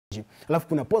alafu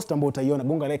kuna post ambayo utaiona,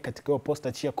 gonga like katika hiyo post,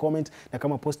 achia comment, na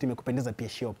kama post imekupendeza pia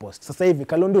share post. Sasa hivi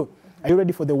Kalonzo, are you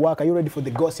ready for the work? Are you ready for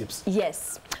the gossips?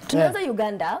 Yes. Tunaanza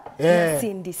Uganda na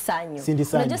Cindy Sanyu.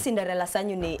 Unajua Cinderella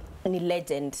Sanyu ni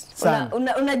legend.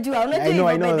 Unajua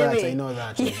I know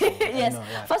that. Yes.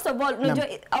 First of all, unajua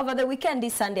over the weekend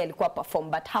this Sunday alikuwa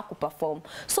perform but hakuperform.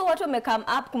 So watu wame come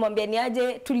up kumwambia ni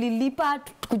aje, tulilipa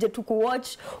tukuje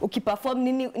tukuwatch ukiperform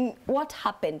nini, what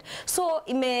happened. So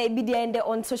imebidi aende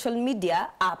on social media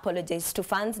apologize to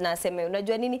fans na aseme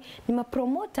unajua nini, ni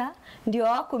mapromoter ndio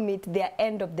wako meet their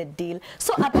end of the deal.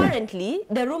 So apparently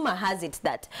the rumor has it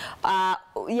that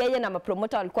yeye na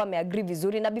mapromoter walikuwa wameagree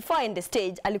vizuri, na before in the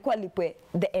stage alikuwa lipwe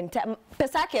the entire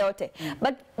pesa yake yote.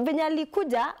 But venye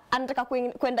alikuja anataka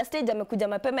kwenda stage, amekuja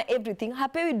mapema, everything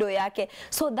hapewi do yake,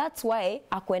 so that's why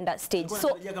akwenda stage.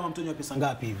 So kama mtonyo pesa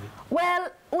ngapi hivi?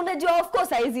 Well, unajua of course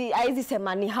haizi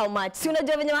sema ni how much. Si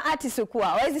unajua venye artist ukua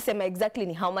haizi sema exactly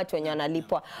ni how much wenye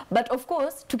wanalipwa, but of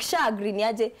course tukisha agree ni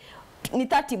aje ni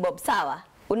 30 bob sawa,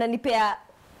 unanipea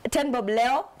 10 bob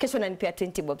leo, kesho unanipea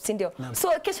 20 bob, si ndio? So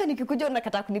kesho nikikuja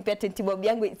unakataa kunipea 20 bob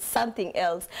yangu, it's something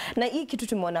else. Na hii kitu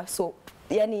tumeona so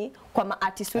yani kwa ma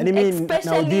artists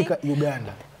especially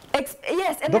Uganda.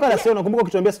 Yes, and ndoka nasema nakumbuka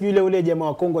ukituambia sijui ule jamaa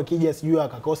wa Kongo akija sijui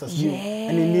akakosa sijui.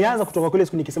 Yani nianza kutoka kule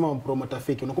siku nikisema promoter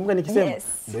fake. Unakumbuka nikisema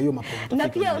ndio hiyo promoter. Na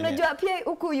pia unajua pia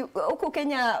huku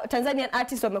Kenya Tanzanian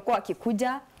artists wamekuwa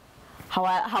wakikuja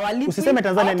hawalipi. Usiseme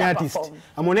Tanzanian artist.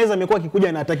 Harmonize amekuwa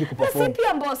akikuja na hataki kuperform. Si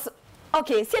pia boss.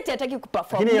 Okay, si ati hataki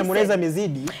kuperform. Lakini Harmonize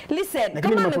amezidi. Listen,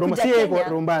 kama amekuja Kenya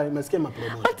romba, nasikia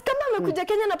promoter. But kama amekuja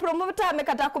Kenya na promoter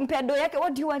amekataa kumpea do yake,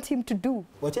 what do you want him to do?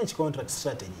 What change contract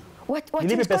strategy?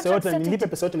 Nilipe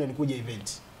pesa yote na nikuja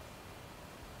event.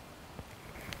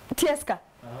 Tieska.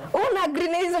 Una agree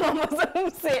na hizo mambo za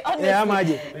mse. Ama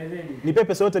aje. Nipe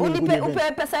pesa yote nikuja event.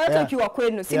 Upe pesa yote ukiwa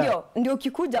kwenu, si ndio? Ndio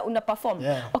ukikuja una perform.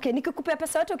 Okay, nikikupea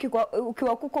pesa yote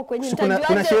ukiwa kuko kwenye nitajuaje?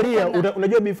 Kuna sheria,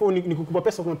 unajua before nikukupa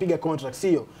pesa kunapiga contract,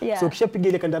 sio? So ukishapiga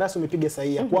ile kandarasi umepiga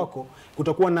sahihi ya kwako,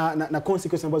 kutakuwa na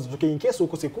consequences ambazo zitokea in case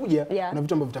ukose kuja, na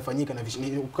vitu ambavyo vitafanyika, na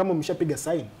kama umeshapiga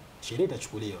sign, sheria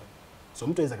itachukuliwa. So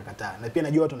mtu anaweza kukataa, na pia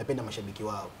najua watu wanapenda mashabiki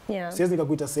wao. Siwezi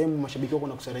nikakuita sehemu mashabiki wako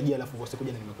na kusarajia alafu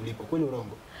wasikuja na nimekulipa. Kweli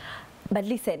urongo. But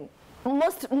listen,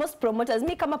 most promoters,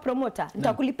 mi kama promoter,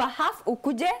 nitakulipa half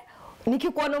ukuje,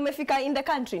 nikikuona umefika in the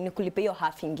country nikulipe hiyo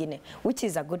half ingine, which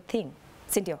is a good thing.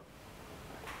 Si ndio?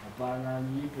 Hapana,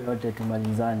 nipe yote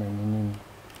tumalizane ni nini.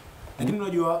 Lakini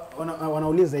unajua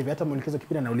wanauliza hivi, hata mwelekezo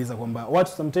kipindi anauliza kwamba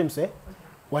watu sometimes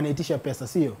wanaitisha pesa,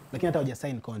 sio? Lakini hata hawaja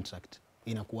sign contract.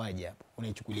 Inakuaje hapo?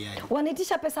 Unaichukuliaje?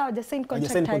 Wanaitisha pesa hawaja sign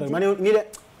contract. Maana ile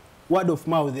word of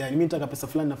mouth, yani mimi nataka pesa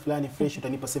fulani na fulani fresh,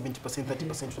 utanipa 70%,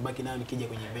 30% tutabaki nayo nikija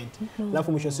kwenye event.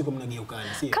 Alafu mwisho wa siku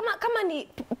mnageukana, sio? Kama ni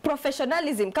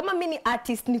professionalism, kama mimi ni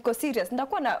artist niko serious,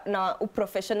 nitakuwa na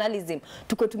professionalism.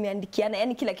 Tuko tumeandikiana,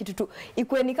 yani kila kitu tu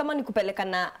ikuwe ni kama nikupeleka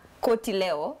na koti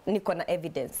leo, niko na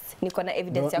evidence. Niko na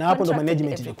evidence ya contract. Na hapo ndo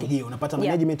management inakujia. Unapata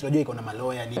management unajua iko na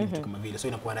malawyer nini vitu kama vile. So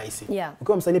inakuwa rahisi.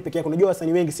 Ukiwa msanii peke yako, unajua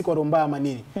wasanii wengi si kwa romba ama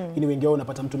nini. Lakini wengi wao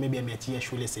unapata mtu maybe ameachia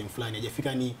shule sehemu fulani,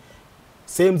 hajafika ni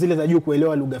sehemu zile za juu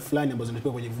kuelewa lugha fulani ambazo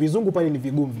zinatoka kwenye vizungu pale, ni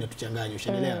vigumu, vinatuchanganya,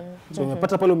 ushaelewa. So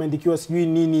unapata pale umeandikiwa sijui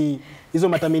nini hizo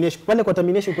termination. Pale kwa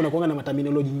termination kuna kuanga na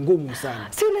terminology ngumu sana.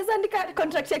 Si unaweza andika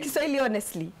contract ya Kiswahili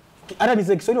honestly. Hata ni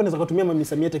Kiswahili unaweza kutumia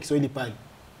misamiati ya Kiswahili pale.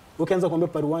 Ukianza kuambia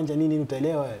paruanja nini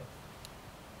utaelewa wewe.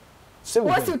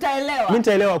 Wasi utaelewa. Mimi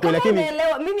nitaelewa kweli, lakini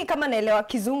mimi kama naelewa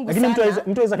Kizungu sana. Lakini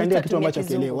mtu anaweza kaandika kitu ambacho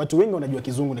akielewa. Watu wengi wanajua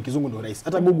Kizungu na Kizungu ndio rahisi.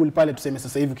 Hata Google pale tuseme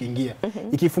sasa hivi ukiingia,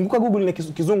 ikifunguka Google na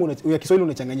Kizungu ya Kiswahili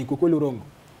unachanganyika, kweli urongo.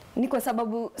 Ni kwa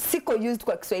sababu siko used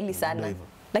kwa Kiswahili sana.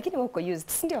 Lakini wako used,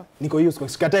 si ndio? Niko used kwa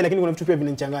sikatai, lakini kuna vitu pia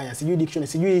vinanichanganya. Sijui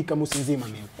dictionary, sijui kamusi nzima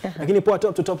mimi. Lakini poa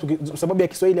top to top sababu ya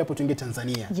Kiswahili hapo tuingie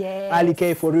Tanzania. Ali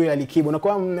K for real Alikiba.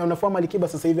 Unafahamu Alikiba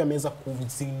sasa hivi ameweza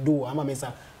kuzindua ama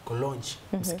ameweza launch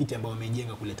msikiti ambao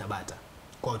amejenga kule Tabata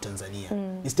kwa Tanzania.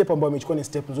 Ni step ambayo amechukua, ni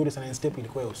step nzuri sana, ni step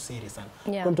ilikuwa ya usiri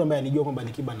sana. Kwa mtu ambaye anijua kwamba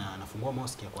Alikiba na anafungua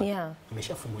mosque kwa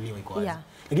imeshafunguliwa iko wazi.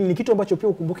 Lakini ni kitu ambacho pia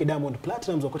ukumbuke Diamond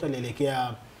Platnumz wakati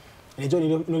alielekea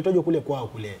nilitojwa kule kwao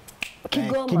kule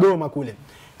Kigoma kule.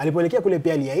 Alipoelekea kule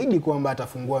pia aliahidi kwamba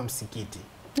atafungua msikiti.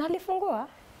 Na alifungua?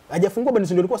 Hajafungua bado,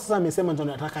 ndio alikuwa sasa amesema ndio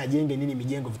anataka ajenge nini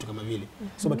mijengo vitu kama vile.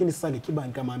 So lakini sasa Alikiba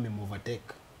kama overtake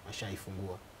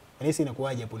ashaifungua. Unahisi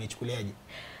inakuaje hapo, unaichukuliaje?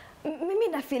 Mimi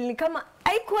na feel ni kama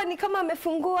haikuwa ni kama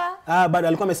amefungua. Bado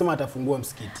alikuwa amesema atafungua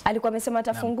msikiti. Alikuwa amesema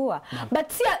atafungua. But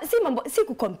si mambo si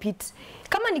kucompete.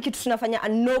 Kama ni kitu tunafanya a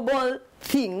noble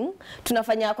thing,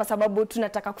 tunafanya kwa sababu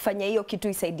tunataka kufanya hiyo kitu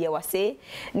isaidie wasee.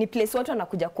 Ni place watu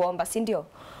wanakuja kuomba, si ndio?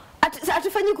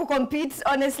 Hatufanyi kucompete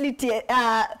honestly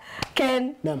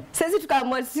Ken. Sisi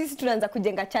tukaamua sisi tunaanza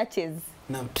kujenga churches.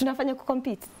 Naam. Tunafanya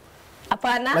kucompete.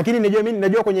 Hapana. Lakini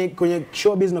najua kwenye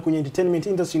showbiz na kwenye entertainment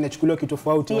industry inachukuliwa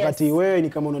kitofauti. Wakati wewe ni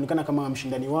kama unaonekana kama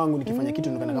mshindani wangu, nikifanya kitu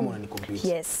unaonekana kama unanikompete.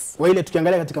 Yes. Kwa ile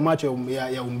tukiangalia katika macho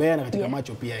ya umbea na katika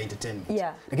macho pia ya entertainment.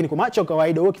 Lakini kwa macho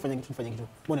kawaida wewe ukifanya kitu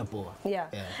mbona poa.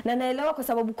 Na naelewa kwa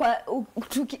sababu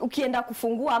ukienda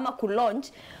kufungua ama kulaunch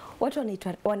watu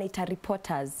wanaita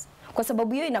reporters. Kwa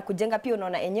sababu hiyo inakujenga pia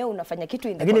unaona enyewe unafanya kitu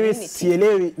in the community. Lakini mimi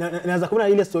sielewi naweza kuona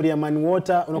ile story ya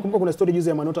Manwater. Unakumbuka kuna story juzi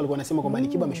ya Manwater alikuwa anasema kwamba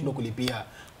Alikiba ameshindwa kulipia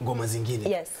ngoma zingine.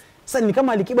 Yes. Sasa ni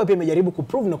kama Alikiba pia amejaribu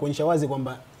kuprove na kuonyesha wazi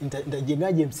kwamba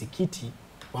nitajengaje msikiti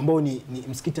ambao ni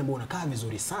msikiti ambao unakaa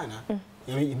vizuri sana.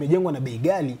 Imejengwa na bei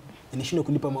ghali na nishindwe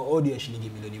kulipa maaudio ya shilingi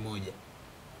milioni 1.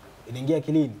 Inaingia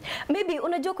akilini. Maybe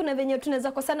unajua kuna venye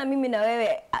tunaweza kosana mimi na wewe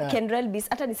Kendrell Bis,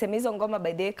 hata niseme hizo ngoma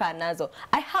by the way kaa nazo.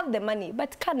 I have the money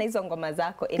but kana hizo ngoma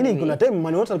zako anyway. Lakini kuna time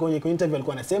Manwater alikuwa kwenye interview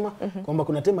alikuwa anasema kwamba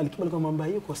kuna time Alikiba alikuwa mambo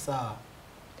yuko sawa.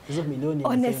 Hizo milioni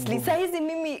honestly saa hizi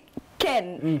mimi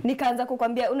Ken nikaanza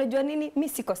kukwambia unajua nini mimi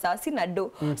siko sawa sina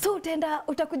do. So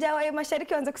utakuja wewe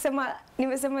mashariki uanze kusema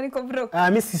nimesema niko broke.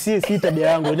 Mimi si tabia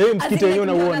yangu. Leo msikiti wenyewe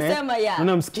unaona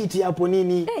unaona msikiti hapo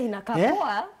nini? Inakaa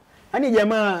poa. Yaani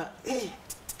jamaa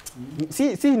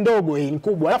si ndogo ni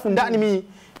kubwa. Alafu ndani mimi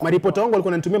maripota wangu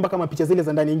walikuwa wananitumia mpaka mapicha zile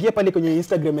za ndani. Ingia pale kwenye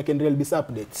Instagram ya Kendrell Bis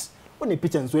Updates. Ni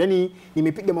picha nzuri. Yaani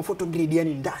nimepiga mafoto grid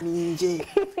yani ndani nje.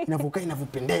 Inavokaa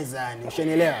inavyopendeza yani.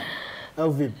 Ushanielewa?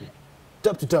 Au vipi?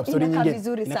 Top to top story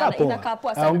nyingine. Inakaa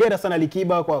poa sana. Hongera sana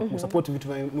Alikiba kwa kusupport vitu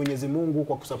vya Mwenyezi Mungu,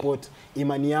 kwa kusupport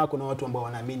imani yako na watu ambao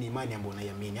wanaamini imani ambao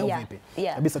unaiamini au vipi?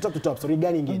 Kabisa top to top story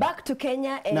gani nyingine? Back to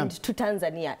Kenya and to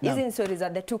Tanzania. Hizi ni stories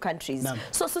of the two countries.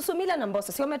 So Susumila na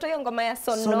Mbosso si wametoa ngoma ya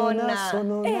Sonona.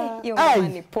 Hiyo ngoma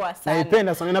ni poa sana.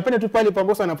 Naipenda sana. Napenda tu pale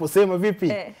Mbosso anaposema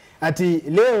vipi? Ati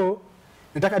leo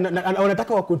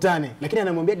anataka wakutane lakini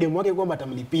anamwambia demu wake kwamba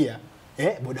atamlipia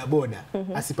bodaboda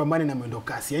asipambane na mwendo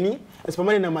kasi. Yaani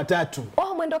asipambane na matatu.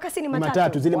 Mwendo kasi ni matatu.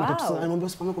 Matatu zile matatu sasa anamwambia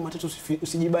usipambane kwa matatu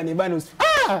usijibane bane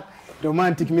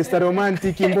romantic Mr.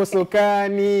 Romantic Mbosso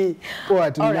kani.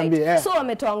 Poa tu niambie. So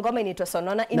wametoa ngoma inaitwa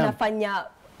Sonona inafanya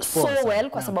so well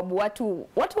kwa sababu watu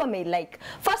wame-like.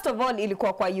 First of all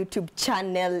ilikuwa kwa YouTube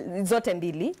channel zote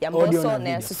mbili ya Mbosso na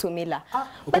ya Susumila.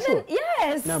 But then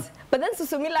but then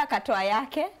Susumila akatoa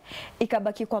yake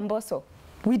ikabaki kwa Mbosso.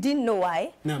 We didn't know why,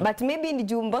 but maybe ni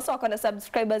juu Mbosso wako na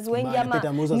subscribers wengi ama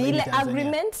ni ile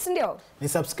agreement ndio. Ni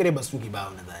subscribers tu kibao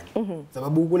nadhani.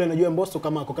 Sababu kule najua Mbosso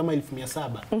kama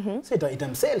 1700. Sasa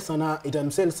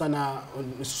itamsell sana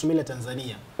Susumila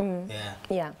Tanzania.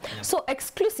 So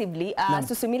exclusively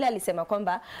Susumila alisema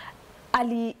kwamba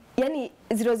yani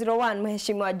 001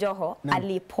 Mheshimiwa Joho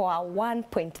alipoa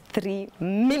 1.3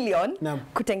 million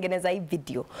kutengeneza hii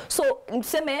video. So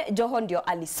tuseme Joho ndio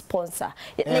alisponsor.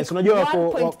 Unajua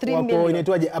wako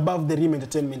inaitwaje Above the Rim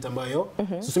Entertainment ambayo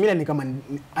Susumila ni kama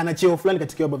ana cheo fulani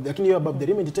katika Above, lakini hiyo Above the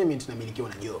Rim Entertainment inamilikiwa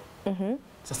na Joho.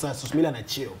 Sasa Susumila ana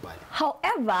cheo pale.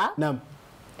 However,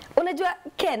 unajua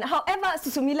Ken, however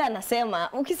Susumila anasema,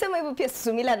 ukisema hivyo pia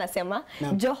Susumila anasema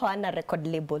Joho ana record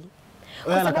label.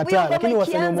 Anakataa lakini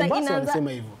wasanii wa Mombasa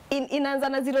wanasema hivyo. Inaanza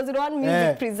na 001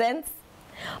 Music Presents.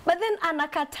 But then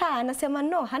anakataa anasema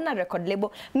no hana record label.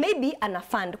 Maybe ana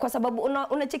fund kwa sababu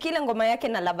unacheki ile ngoma yake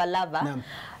na Lava Lava.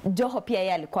 Joho pia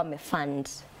yeye alikuwa amefund.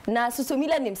 Na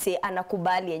Susumila ni msee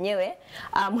anakubali yenyewe.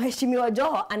 Mheshimiwa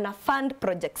Joho ana fund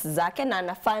projects zake na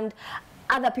ana fund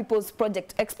other people's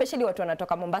project, especially watu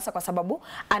wanatoka Mombasa kwa sababu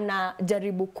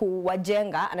anajaribu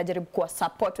kuwajenga, anajaribu kuwa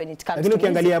support when it comes to lakini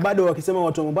ukiangalia bado wakisema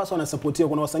watu wa Mombasa wanasupportiwa,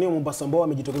 kuna wasanii wa Mombasa ambao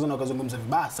wamejitokeza na wakazungumza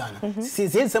vibaya sana.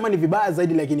 Siwezi sema ni vibaya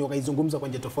zaidi lakini wakaizungumza kwa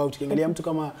njia tofauti. Ukiangalia mtu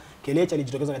kama Kelecha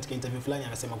alijitokeza katika interview fulani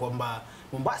akasema kwamba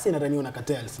Mombasa inaraniwa na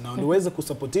cartels na ndio uweze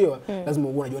kusupportiwa lazima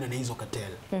uwe unajua na hizo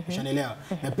cartel. Ushanielewa?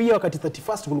 Na pia wakati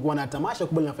 31st kulikuwa na tamasha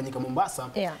kubwa linafanyika Mombasa.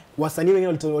 Wasanii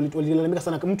wengine walilalamika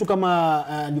sana. Mtu kama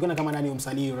julikana kama nani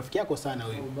msanii rafiki yako sana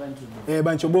wewe.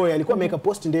 Bancho Boy alikuwa ameweka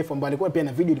post ndefu ambayo alikuwa pia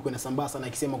na video ilikuwa inasambaa sana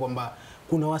ikisema kwamba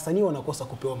kuna wasanii wanakosa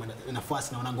kupewa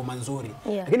nafasi na wana ngoma nzuri.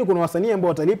 Lakini kuna wasanii ambao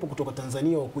watalipo kutoka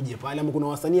Tanzania wakuje pale, ama kuna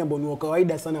wasanii ambao ni wa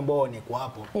kawaida sana ambao wanakuwa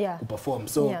hapo kuperform.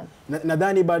 So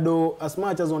nadhani bado as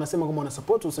much as wanasema kama wana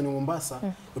support wasanii wa Mombasa,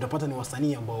 utapata ni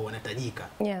wasanii ambao wanatajika.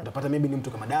 Utapata maybe ni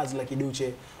mtu kama Dazla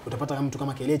Kiduche, utapata mtu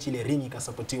kama Kelechi ile Ringi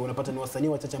kasupportiwa, unapata ni wasanii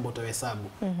wachache ambao utahesabu.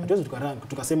 Hatuwezi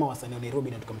tukasema wasanii wa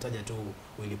Nairobi na tukamtaja tu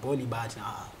Willy Paul, Bahati na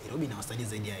Nairobi na wasanii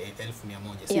zaidi ya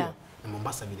 1100 sio? Na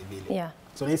Mombasa vile vile.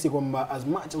 So nahisi kwamba as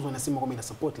much as wanasema kwamba ina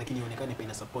support lakini ionekane pia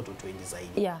ina support watu wengi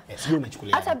zaidi. Yeah. Sijui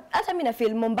unachukulia. Hata mimi na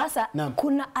feel Mombasa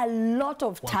kuna a lot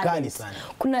of talent.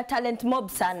 Kuna talent mob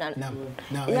sana.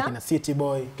 Na kina City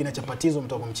Boy, kina Chapatizo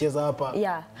mtoka kumcheza hapa.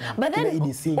 Yeah. But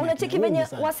then unacheki venye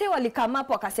wase walikama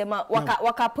hapo wakasema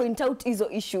waka point out hizo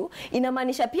issue.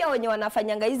 Inamaanisha pia wenye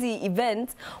wanafanyanga hizi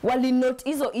events wali note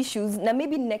hizo issues na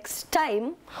maybe next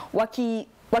time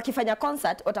wakifanya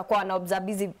concert watakuwa wana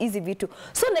observe hizi vitu.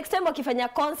 So next time wakifanya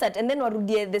concert and then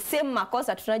warudie the same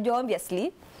makosa, tunajua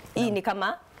obviously hii ni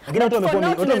kama lakini watu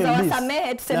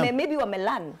wamesamehe tuseme maybe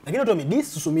wamelearn. Lakini watu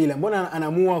wamediss Susumila, mbona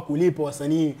anaamua kulipa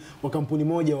wasanii wa kampuni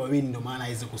moja wawili ndio maana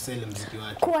aweze kusell muziki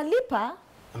wake. Kuwalipa?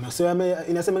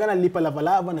 Inasemekana alipa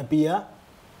Lava na pia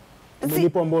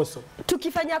Nilipo Mbosso.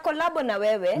 Tukifanya collab na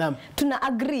wewe, tuna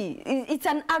agree. It's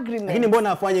an agreement. Lakini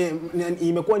mbona afanye,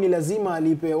 imekuwa ni lazima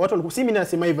alipe, watu walikuwa, si mimi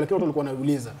nasema hivyo lakini watu walikuwa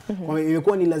wanauliza. Kwa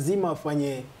imekuwa ni lazima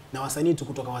afanye na wasanii tu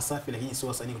kutoka Wasafi lakini si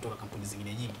wasanii kutoka kampuni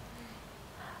zingine nyingi.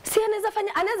 Si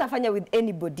anaweza fanya with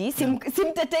anybody.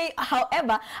 Simtetei,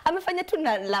 however, amefanya tu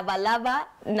na Lava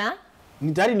na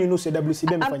ni tayari ni nusu ya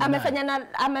WCB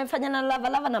amefanya na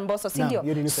Lava na Mbosso, si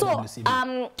ndio? So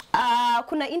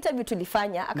kuna interview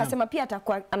tulifanya akasema pia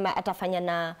atakuwa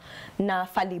atafanya na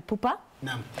Fally Ipupa.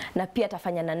 Na pia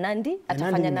atafanya na Nandi,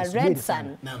 atafanya na Red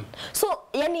Sun. So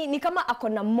yani ni kama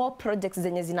akona more projects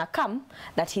zenye zina come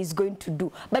that he's going to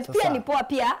do. But pia ni poa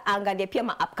pia angalia pia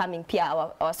ma upcoming pia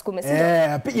wasukume, si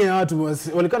ndio? Apige na watu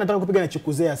walikuwa wanataka kupiga na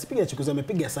Chukuzea, asipige na Chukuzea,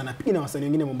 amepiga sana. Apige na wasanii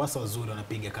wengine Mombasa wazuri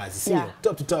wanapiga kazi, sio?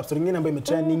 Top to top, story nyingine ambayo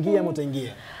imetrend ingia ama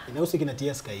utaingia. Inahusu kina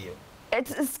Tieska hiyo.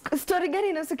 Story gani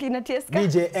inahusu kina Tieska?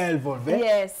 DJ Evolve.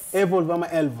 Yes. Evolve ama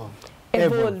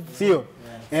Evolve. Sio?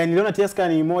 Niliona Tieska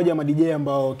ni mmoja wa DJ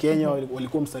ambao Kenya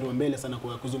walikuwa mstari wa mbele sana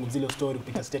kwa kuzungumzia story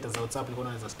kupitia status za WhatsApp, nilikuwa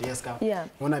naona za Tieska.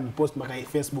 Naona amepost mpaka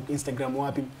Facebook, Instagram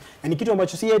wapi. Na ni kitu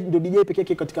ambacho si ndio DJ pekee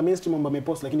yake katika mainstream ambao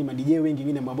amepost, lakini ma DJ wengi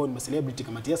wengine ambao ni celebrity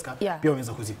kama Tieska pia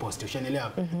wameweza kuzipost.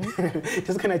 Ushanielewa?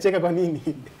 Tieska anacheka kwa nini?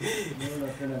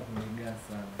 Napenda kuniga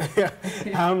sana.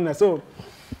 Hamna. So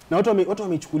na watu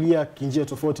wamechukulia kinjia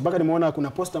tofauti. Mpaka nimeona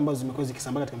kuna post ambazo zimekuwa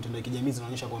zikisambaa katika mitandao ya kijamii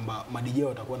zinaonyesha kwamba ma DJ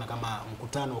watakuwa na kama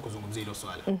mkutano wa kuzungumzia hilo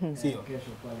swala. Sio?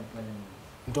 Kesho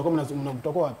pale.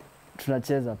 Mtakuwa wapi?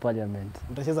 Tunacheza Parliament.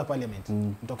 Mtacheza Parliament.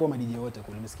 Mtakuwa ma DJ wote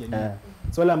kule, umesikia nini?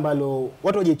 Swala ambalo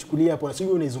watu wajichukulia hapo na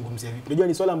sijui unaizungumzia vipi. Unajua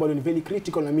ni swala ambalo ni very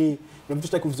critical na mimi na vitu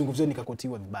sitaki kuzungumzia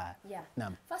nikakotiwa vibaya.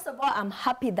 Naam. First of all, I'm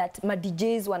happy that my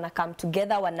DJs wana come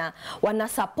together, wana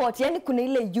support. Yani kuna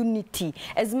ile unity.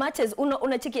 As much as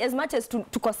unacheki, as much as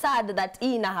tuko sad that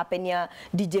hii ina happen ya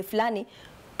DJ fulani,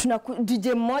 tuna DJ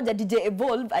mmoja, DJ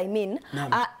Evolve, I mean,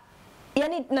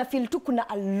 yani na feel tu kuna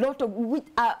a lot of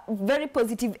very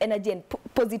positive energy and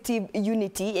positive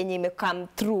unity yenye ime come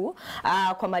through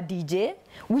kwa ma DJ,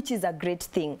 which is a great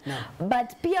thing.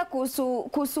 But pia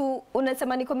kuhusu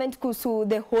unasema ni comment kuhusu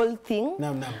the whole thing.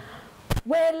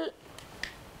 Well,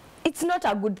 it's not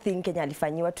a good thing Kenya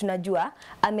alifanyiwa. Tunajua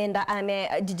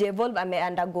DJ Evolve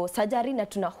undergo surgery na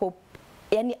tuna hope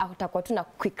yani atakuwa tuna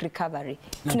quick recovery.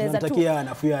 Tunaweza tunatakia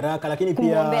nafuu haraka, lakini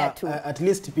pia at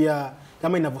least pia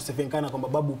kama inavyosemekana kwamba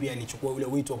babu pia alichukua ule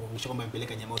wito wa kuhakikisha kwamba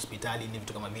ampeleka jamaa hospitali, ni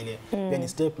vitu kama vile pia ni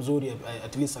step nzuri,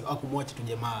 at least akumwacha tu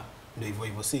jamaa, ndio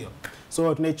hivyo sio.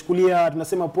 So tunaichukulia,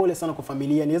 tunasema pole sana kwa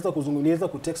familia. Niweza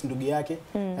kutext ndugu yake,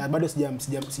 bado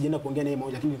sijaenda kuongea naye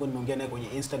moja, lakini nilikuwa nimeongea naye kwenye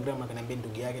Instagram, akaniambia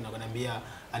ndugu yake na akaniambia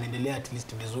anaendelea at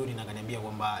least vizuri, na akaniambia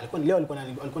kwamba alikuwa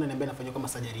ananiambia anafanywa kama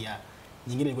surgery ya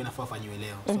nyingine ilikuwa inafaa fanywe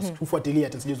leo. So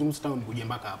tufuatilia, sijazungumza tangu nikuje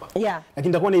mpaka hapa. Lakini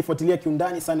nitakuwa naifuatilia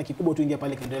kiundani sana. Kikubwa tu ingia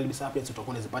pale KendraLBS updates,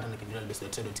 utakuwa unazipata na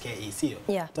KendraLBS.co.ke, sio?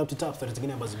 Top to top stories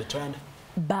zingine ambazo zimetrend.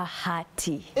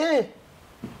 Bahati.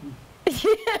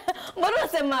 Mbona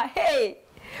unasema hey?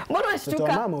 Mbona unashtuka?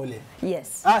 Mtoto mama ule.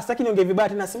 Yes. Sitaki niongee vibaya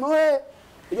tena, nasema wewe.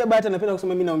 Unajua Bahati anapenda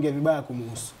kusema mimi naongea vibaya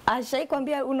kumhusu. Ashai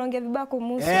kwambia unaongea vibaya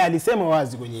kumhusu? Alisema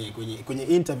wazi kwenye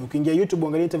interview. Ukiingia YouTube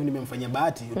angalia interview nimemfanyia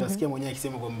Bahati, utasikia mwenyewe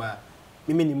akisema kwamba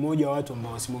mimi ni mmoja wa watu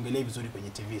ambao simuongelee vizuri kwenye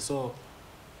TV. So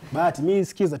Bahati mimi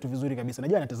sikiza tu vizuri kabisa.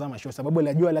 Najua anatazama show sababu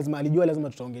alijua lazima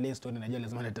tutaongelea story, najua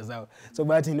lazima anatazama. So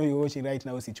Bahati know you watching right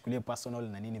now, usichukulie personal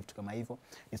na nini vitu kama hivyo.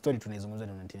 Ni story tunaizungumza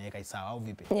na tunataka sawa au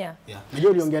vipi?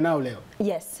 Najua uliongea nao leo.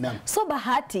 Yes. So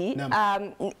Bahati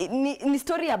ni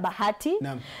story ya Bahati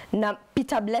na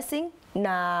Peter Blessing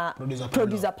na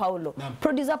producer Paulo.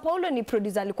 Producer Paulo ni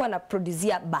producer alikuwa na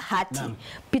producia Bahati.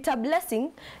 Peter Blessing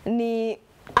ni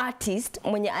artist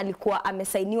mwenye alikuwa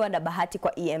amesainiwa na Bahati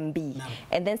kwa EMB.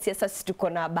 And then sasa tuko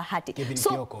na Bahati.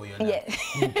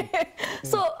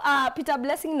 So Peter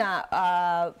Blessing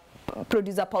na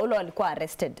producer Paulo alikuwa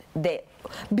arrested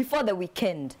before the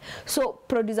weekend. So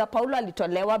producer Paulo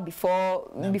alitolewa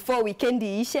before weekend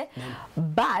iishe,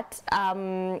 but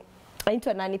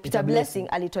aitwa nani Peter Blessing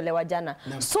alitolewa jana.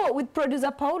 So with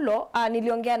producer Paulo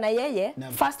niliongea na yeye,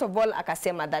 first of all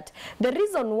akasema that the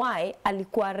reason why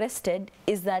alikuwa arrested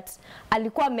is that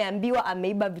alikuwa ameambiwa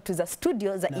ameiba vitu za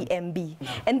studio za EMB.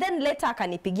 And then later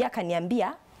akanipigia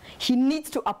akaniambia he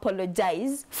needs to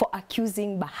apologize for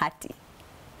accusing Bahati.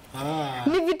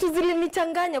 Ni vitu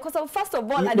zilinichanganya kwa sababu first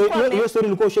of all alikuwa hiyo story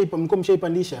mlikuwa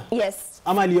mshaipandisha. Yes.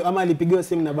 Ama alipigiwa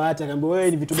simu na Bahati akaambiwa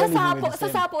wewe ni vitu gani hivi.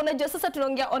 Sasa hapo unajua sasa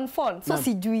tunaongea on phone. So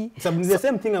sijui. Sababu the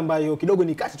same thing ambayo kidogo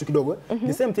ni kati tu kidogo.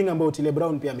 The same thing ambayo Otile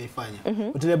Brown pia ameifanya.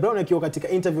 Otile Brown akiwa katika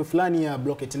interview fulani ya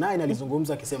Block 89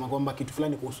 alizungumza akisema kwamba kitu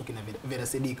fulani kuhusu kina Vera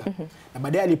Sidika. Na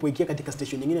baadaye alipoikia katika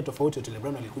station nyingine tofauti Otile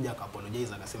Brown alikuja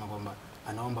akaapologize akasema kwamba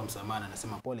anaomba msamaha,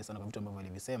 anasema pole sana kwa vitu ambavyo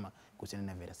alivisema kuhusiana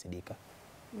na Vera Sidika.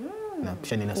 Na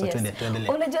kisha ninasema tuendelee.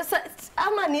 Unajua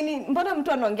ama nini, mbona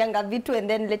mtu anaongeanga vitu and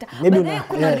then later baadaye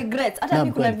kuna regrets. Hata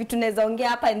mimi kuna vitu naweza ongea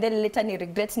hapa and then later ni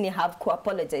regret, ni have to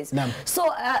apologize. So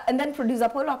and then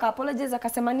producer Paulo aka apologize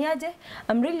akasema ni aje,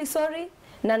 I'm really sorry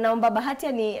na naomba Bahati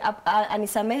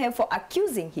anisamehe for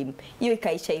accusing him. Hiyo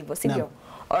ikaisha hivyo, si ndio?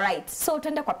 Alright, so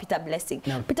tuende kwa Peter Blessing.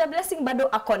 Peter Blessing bado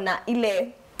akona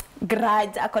ile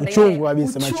grudge, akona ile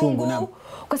uchungu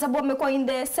kwa sababu amekuwa in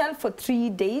the cell for 3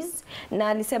 days na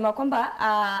alisema kwamba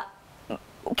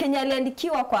Kenya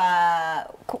aliandikiwa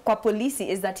kwa polisi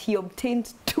is that he obtained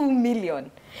 2 million.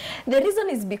 The reason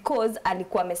is because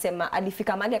alikuwa amesema,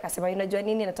 alifika mahali akasema unajua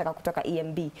nini, nataka kutoka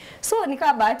EMB. So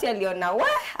nikaa Bahati aliona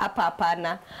hapa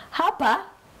hapana. Hapa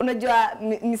unajua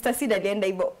Mr. Sid alienda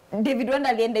hivyo, David Wanda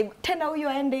alienda hivyo, tena huyo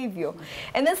aende hivyo.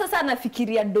 And then sasa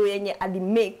anafikiria do yenye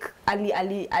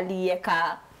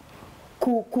aliweka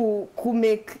ku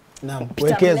make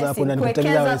kuwekeza hapo na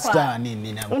kutengeneza star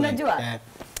nini na unajua.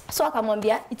 So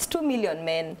akamwambia it's 2 million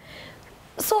man.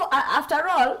 So after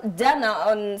all jana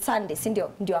on Sunday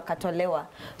ndio akatolewa.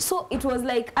 So it was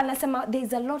like anasema there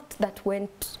is a lot that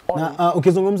went on. Na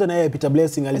ukizungumza na yeye Peter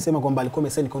Blessing alisema kwamba alikuwa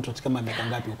amesign contract kama miaka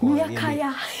ngapi huko.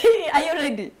 Are you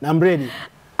ready? I'm ready.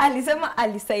 Alisema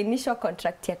alisainishwa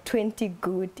contract ya 20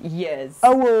 good years.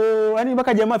 Yani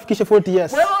mpaka jamaa afikishe 40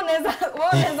 years. Wewe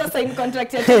unaweza sign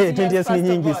contract ya 20 years ni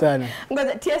nyingi sana.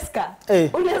 Ngoja Tieska.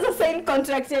 Unaweza sign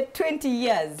contract ya 20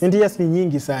 years. 20 years ni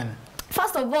nyingi sana.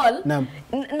 First of all,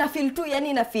 na feel tu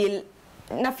yani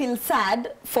na feel sad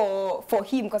for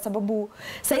him kwa sababu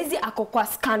saizi ako kwa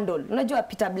scandal. Unajua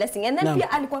Peter Blessing and then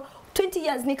pia alikuwa 20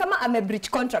 years ni kama breach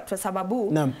contract kwa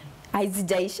sababu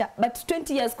haizijaisha, but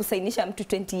 20 years kusainisha mtu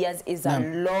 20 years is a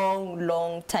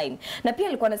long time. Na pia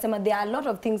alikuwa anasema there are a lot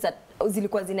of things that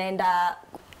zilikuwa zinaenda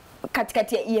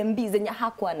katikati ya EMB zenye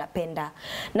hakuwa anapenda.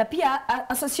 Na pia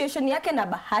association yake na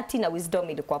Bahati na Wisdom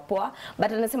ilikuwa poa,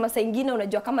 but anasema saa nyingine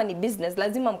unajua kama ni business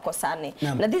lazima mkosane.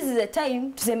 Na this is the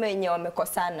time tuseme wenye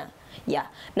wamekosana.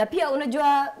 Na pia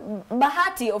unajua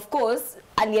Bahati of course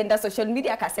alienda social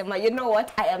media akasema you know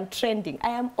what, I am trending.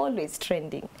 I am always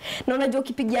trending. Na unajua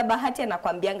ukipigia Bahati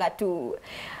anakuambianga tu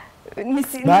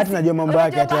Bahati najua mambo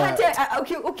yake hata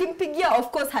ukimpigia of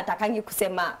course hatakangi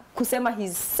kusema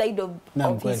his side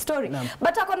of his story.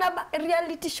 But akona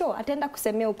reality show ataenda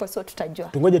kusemea huko, so tutajua.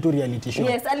 Tungoje tu reality show.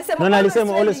 Yes, alisema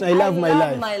always I love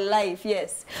my life.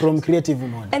 Yes. From creative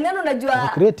mode. And then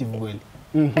unajua creative well.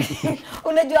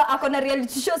 Unajua akona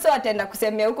reality show, so ataenda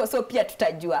kusemea huko, so pia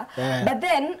tutajua. But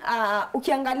then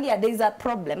ukiangalia there is a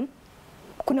problem.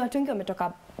 Kuna watu wengi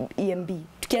wametoka EMB.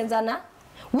 Tukianza na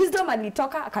Wisdom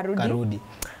alitoka akarudi.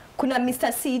 Kuna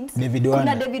Mr. Sid,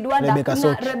 kuna David Wanda,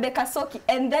 kuna Rebecca Soki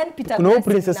and then Peter Blessing. Kuna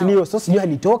Princess Leo, so sijui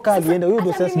alitoka alienda huyo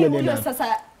ndio sasa sijui alienda. Sasa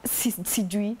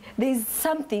sijui there is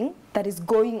something that is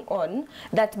going on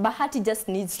that Bahati just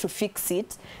needs to fix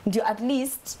it. Ndio at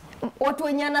least watu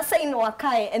wenye ana sign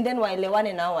wakae and then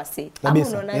waelewane nao wase.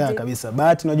 Kabisa, kabisa.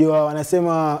 Bahati unajua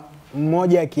wanasema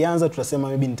mmoja akianza tutasema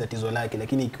maybe ni tatizo lake,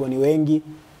 lakini ikiwa ni wengi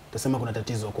tutasema kuna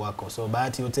tatizo kwako. So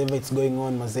Bahati whatever it's going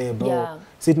on mazee bro.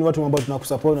 Sisi ni watu ambao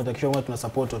tunakusupport na tunakisha kwamba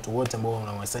tunasupport watu wote ambao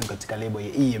wanawasign katika label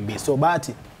ya EMB. So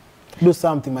Bahati do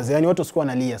something mazee. Yani watu wasikuwa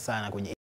wanalia sana kwenye